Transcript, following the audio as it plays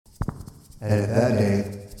And at that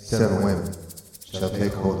day 7 women shall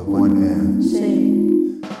take hold of one man,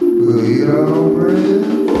 saying, we'll eat our own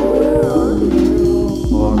bread,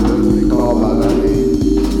 on earth we call by thy name.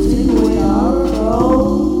 take away our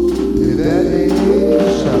foe. In that day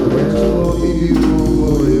shall the rest of the Lord be beautiful and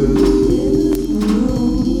glorious.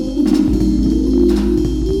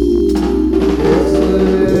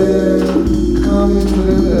 Excellent, coming to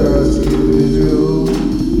them that are escaped of Israel,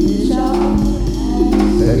 It shall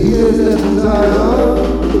that he has that desire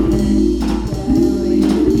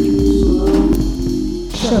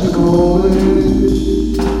shall become holy.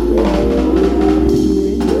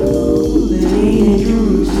 living in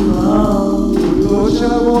Jerusalem. The Lord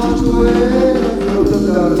shall wash away the filth of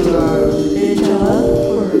thy desire. It shall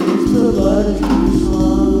purge the blood of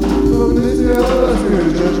Jerusalem. From this spirit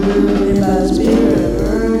of judgment, And by the spirit of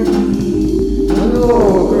mercy, and the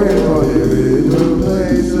Lord created for David the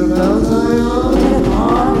place of Mount Zion, and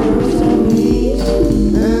upon her assemblies,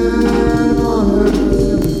 and upon her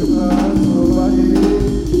assemblies the paths of thy gate.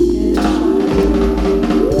 it shall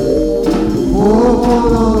For upon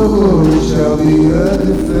all the glory shall be a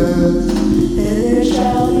defense. and there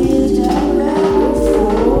shall